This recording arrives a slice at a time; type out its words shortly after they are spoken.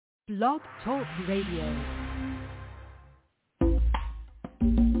Blog Talk Radio.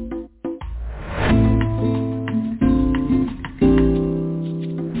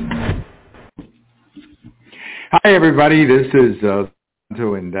 Hi, everybody. This is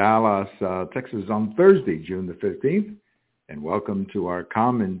in Dallas, Texas on Thursday, June the 15th, and welcome to our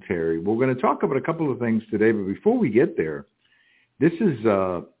commentary. We're going to talk about a couple of things today, but before we get there, this is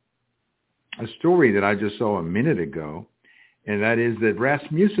a story that I just saw a minute ago, and that is that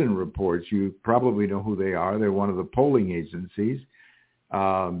Rasmussen reports. You probably know who they are. They're one of the polling agencies.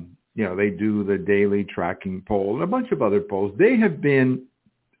 They do the daily tracking poll and a bunch of other polls. They have been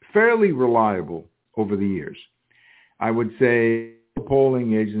fairly reliable over the years. I would say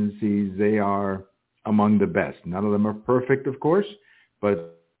polling agencies, they are among the best. None of them are perfect, of course,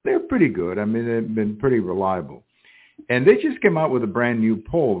 but they're pretty good. I mean, they've been pretty reliable. And they just came out with a brand new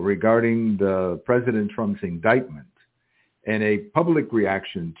poll regarding the President Trump's indictment and a public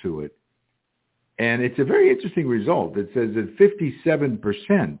reaction to it. And it's a very interesting result. It says that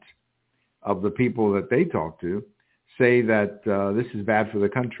 57% of the people that they talk to say that this is bad for the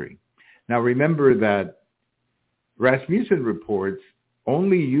country. Now, remember that Rasmussen reports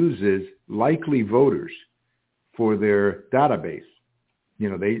only uses likely voters for their database. You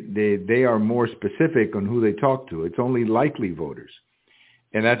know, they are more specific on who they talk to. It's only likely voters.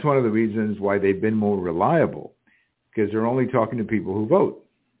 And that's one of the reasons why they've been more reliable, because they're only talking to people who vote.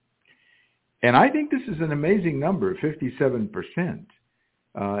 And I think this is an amazing number, 57%.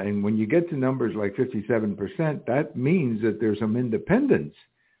 And when you get to numbers like 57%, that means that there's some independents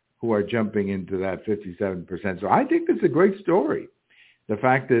who are jumping into that 57%. So I think it's a great story. The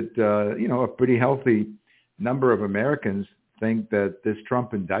fact that, a pretty healthy number of Americans think that this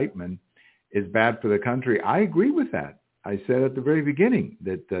Trump indictment is bad for the country. I agree with that. I said at the very beginning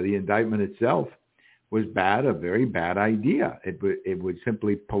that the indictment itself was bad, a very bad idea. It would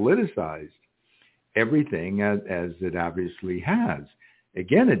simply politicize everything as it obviously has.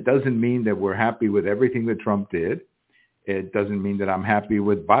 Again, it doesn't mean that we're happy with everything that Trump did. It doesn't mean that I'm happy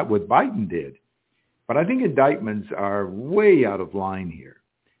with what Biden did. But I think indictments are way out of line here.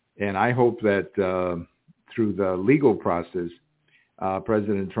 And I hope that through the legal process,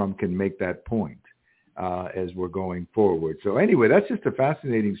 President Trump can make that point as we're going forward. So anyway, that's just a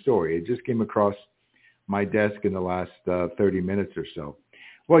fascinating story. It just came across my desk in the last 30 minutes or so.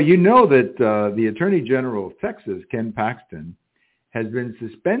 Well, you know that the Attorney General of Texas, Ken Paxton, has been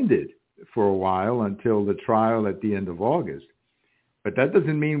suspended for a while until the trial at the end of August. But that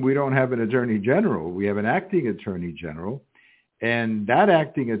doesn't mean we don't have an attorney general. We have an acting attorney general. And that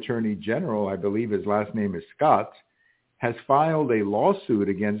acting attorney general, I believe his last name is Scott, has filed a lawsuit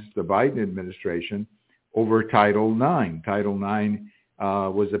against the Biden administration over Title IX. Title IX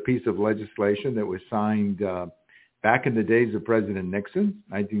was a piece of legislation that was signed back in the days of President Nixon,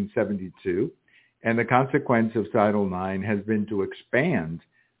 1972. And the consequence of Title IX has been to expand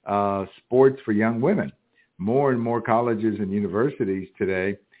sports for young women. More and more colleges and universities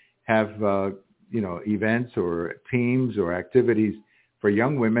today have, events or teams or activities for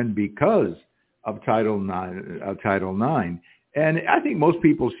young women because of Title IX. And I think most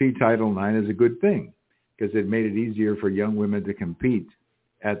people see Title IX as a good thing because it made it easier for young women to compete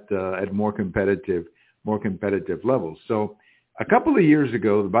at more competitive levels. So a couple of years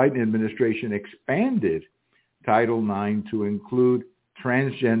ago, the Biden administration expanded Title IX to include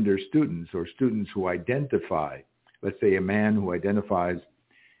transgender students or students who identify, let's say a man who identifies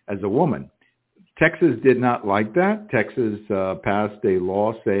as a woman. Texas did not like that. Texas passed a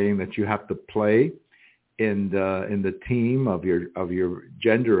law saying that you have to play in the team of your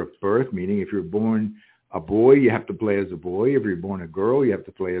gender of birth, meaning if you're born a boy, you have to play as a boy. If you're born a girl, you have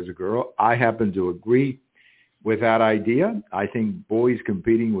to play as a girl. I happen to agree with that idea. I think boys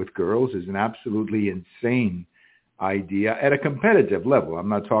competing with girls is an absolutely insane idea at a competitive level. I'm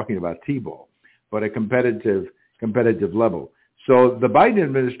not talking about T-ball, but a competitive level. So the Biden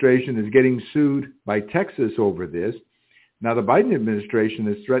administration is getting sued by Texas over this. Now the Biden administration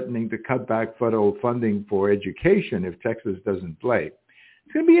is threatening to cut back federal funding for education if Texas doesn't play.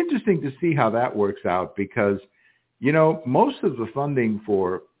 It's going to be interesting to see how that works out because, most of the funding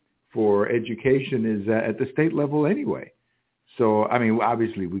for education is at the state level anyway. So, I mean,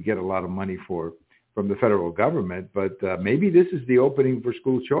 obviously we get a lot of money from the federal government, but maybe this is the opening for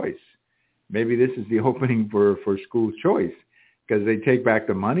school choice. Maybe this is the opening for school choice because they take back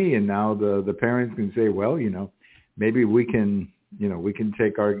the money and now the parents can say, well, maybe we can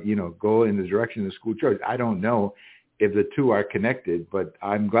take our, go in the direction of school choice. I don't know if the two are connected, but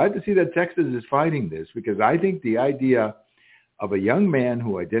I'm glad to see that Texas is fighting this because I think the idea of a young man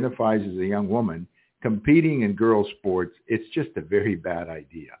who identifies as a young woman competing in girls' sports, it's just a very bad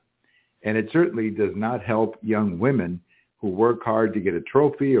idea. And it certainly does not help young women who work hard to get a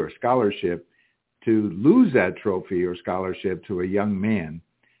trophy or scholarship to lose that trophy or scholarship to a young man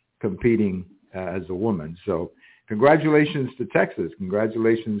competing as a woman. So congratulations to Texas.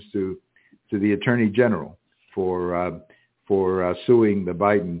 Congratulations to the Attorney General for suing the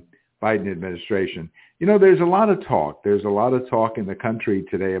Biden administration. You know, there's a lot of talk. There's a lot of talk in the country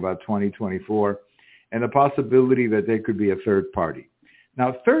today about 2024 and the possibility that there could be a third party.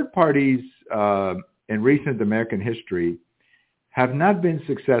 Now, third parties in recent American history have not been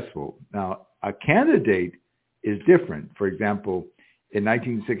successful. Now, a candidate is different. For example, in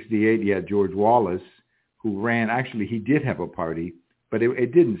 1968, you had George Wallace, who ran. Actually, he did have a party, but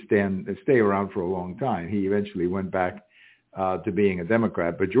it didn't stay around for a long time. He eventually went back to being a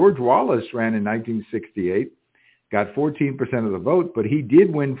Democrat. But George Wallace ran in 1968, got 14% of the vote, but he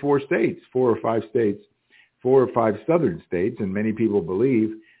did win four or five southern states, and many people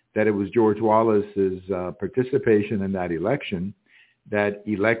believe that it was George Wallace's participation in that election that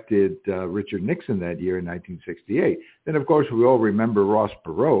elected Richard Nixon that year in 1968. Then, of course, we all remember Ross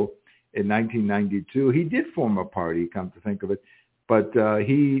Perot in 1992. He did form a party, come to think of it, but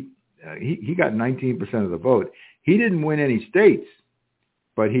he got 19% of the vote. He didn't win any states,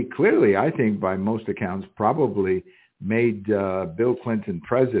 but he clearly, I think, by most accounts, probably made Bill Clinton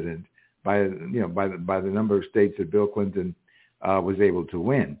president by the number of states that Bill Clinton was able to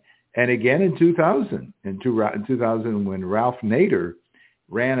win. And again in 2000, when Ralph Nader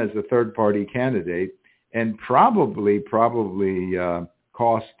ran as a third-party candidate and probably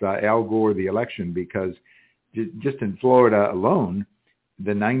cost Al Gore the election, because just in Florida alone,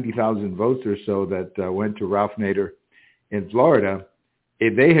 the 90,000 votes or so that went to Ralph Nader in Florida,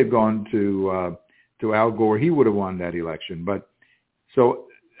 if they had gone to Al Gore, he would have won that election. But so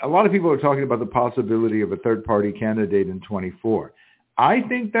a lot of people are talking about the possibility of a third-party candidate in 24. I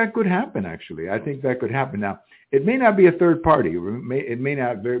think that could happen, actually. I think that could happen. Now, it may not be a third party. It may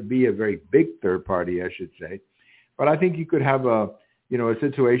not be a very big third party, I should say. But I think you could have a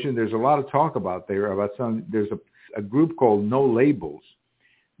situation. There's a lot of talk there's a group called No Labels,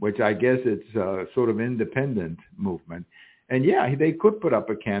 which I guess it's a sort of independent movement. And yeah, they could put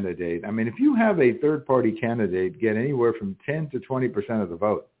up a candidate. I mean, if you have a third-party candidate get anywhere from 10 to 20% of the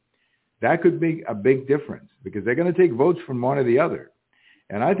vote, that could be a big difference, because they're going to take votes from one or the other.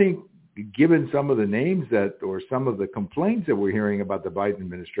 And I think given some of the names or some of the complaints that we're hearing about the Biden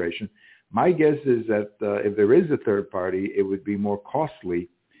administration, my guess is that if there is a third party, it would be more costly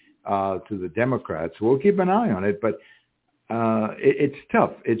to the Democrats. We'll keep an eye on it, but it's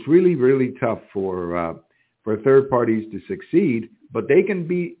tough. It's really, really tough for third parties to succeed, but they can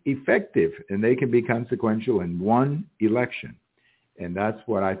be effective and they can be consequential in one election. And that's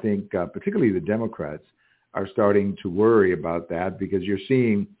what I think, particularly the Democrats, are starting to worry about that, because you're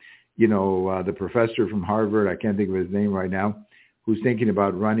seeing, the professor from Harvard, I can't think of his name right now, who's thinking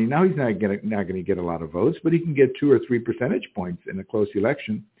about running. Now he's not going to get a lot of votes, but he can get 2 or 3 percentage points in a close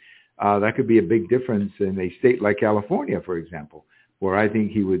election. That could be a big difference in a state like California, for example, where I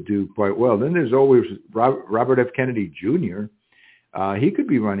think he would do quite well. Then there's always Robert F. Kennedy Jr. He could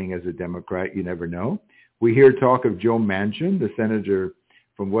be running as a Democrat. You never know. We hear talk of Joe Manchin, the senator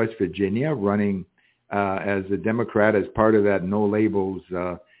from West Virginia, running as a Democrat as part of that No Labels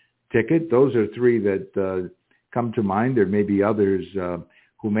ticket. Those are 3 that come to mind. There may be others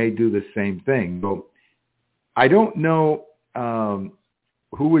who may do the same thing. But I don't know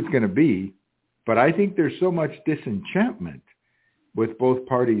who it's going to be, but I think there's so much disenchantment with both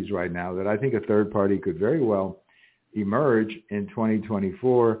parties right now that I think a third party could very well emerge in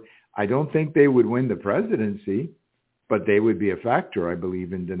 2024. I don't think they would win the presidency, but they would be a factor, I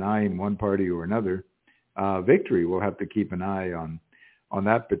believe, in denying one party or another victory. We'll have to keep an eye on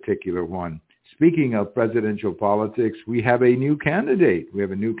that particular one. Speaking of presidential politics, we have a new candidate. We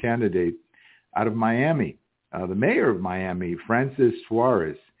have a new candidate out of Miami. The mayor of Miami, Francis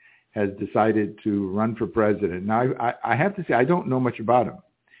Suarez, has decided to run for president. Now, I have to say, I don't know much about him,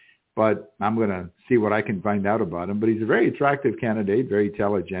 but I'm going to see what I can find out about him. But he's a very attractive candidate, very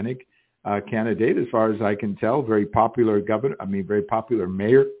telegenic candidate, as far as I can tell. Very popular very popular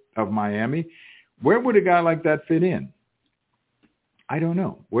mayor of Miami. Where would a guy like that fit in? I don't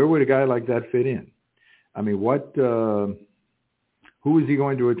know. Where would a guy like that fit in? I mean, who is he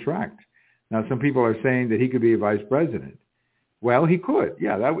going to attract? Now, some people are saying that he could be a vice president. Well, he could.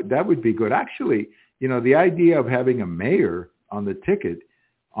 Yeah, that would be good. Actually, the idea of having a mayor on the ticket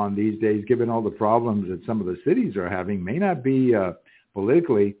on these days, given all the problems that some of the cities are having, may not be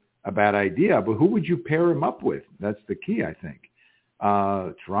politically a bad idea. But who would you pair him up with? That's the key, I think.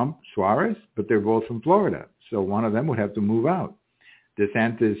 Trump, Suarez, but they're both from Florida. So one of them would have to move out.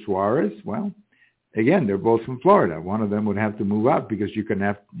 DeSantis, Suarez, well, again, they're both from Florida. One of them would have to move out because you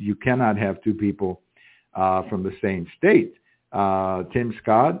cannot have two people from the same state. Tim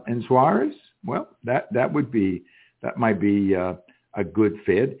Scott and Suarez, well, that might be a good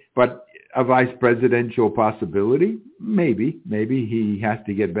fit. But a vice presidential possibility, maybe he has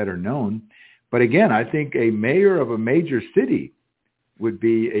to get better known. But again, I think a mayor of a major city would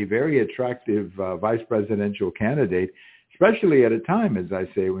be a very attractive vice presidential candidate, especially at a time, as I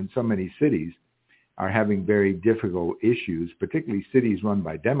say, when so many cities are having very difficult issues, particularly cities run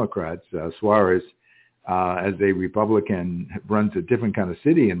by Democrats. Suarez, as a Republican, runs a different kind of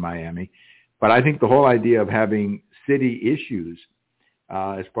city in Miami. But I think the whole idea of having city issues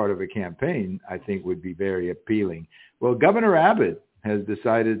as part of a campaign, I think would be very appealing. Well, Governor Abbott has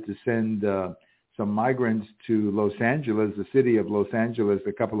decided to send some migrants to Los Angeles. The city of Los Angeles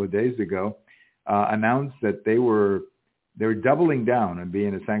a couple of days ago announced that they're doubling down on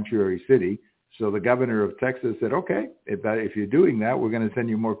being a sanctuary city. So the governor of Texas said, okay, if you're doing that, we're going to send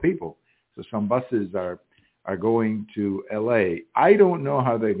you more people. So some buses are going to L.A. I don't know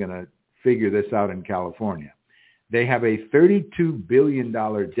how they're going to figure this out in California. They have a $32 billion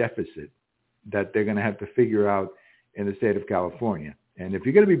deficit that they're going to have to figure out in the state of California. And if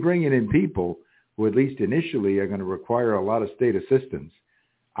you're going to be bringing in people who at least initially are going to require a lot of state assistance,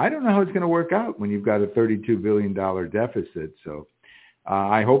 I don't know how it's going to work out when you've got a $32 billion deficit. So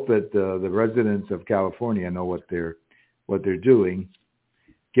I hope that the residents of California know what they're doing.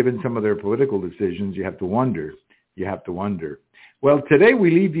 Given some of their political decisions, you have to wonder. Well, today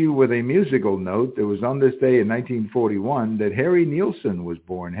we leave you with a musical note. It was on this day in 1941 that Harry Nillson was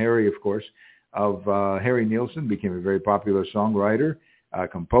born. Harry, of course, of Harry Nillson, became a very popular songwriter,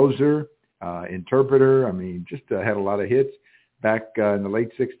 composer, interpreter. I mean, just had a lot of hits back in the late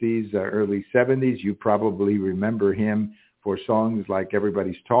 60s, early 70s. You probably remember him for songs like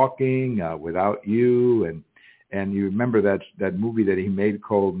Everybody's Talking, Without You, and you remember that movie that he made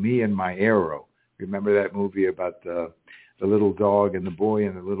called Me and My Arrow. Remember that movie about the little dog and the boy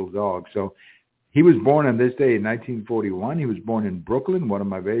and the little dog. So he was born on this day in 1941. He was born in Brooklyn, one of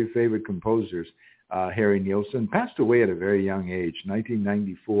my very favorite composers, Harry Nillson. Passed away at a very young age,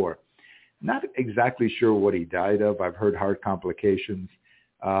 1994. Not exactly sure what he died of. I've heard heart complications,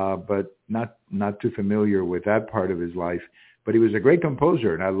 but not too familiar with that part of his life. But he was a great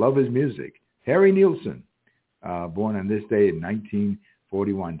composer, and I love his music. Harry Nillson, born on this day in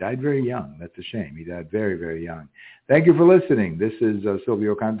 1941. Died very young. That's a shame. He died very, very young. Thank you for listening. This is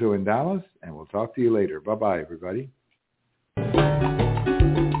Silvio Canto in Dallas, and we'll talk to you later. Bye-bye, everybody.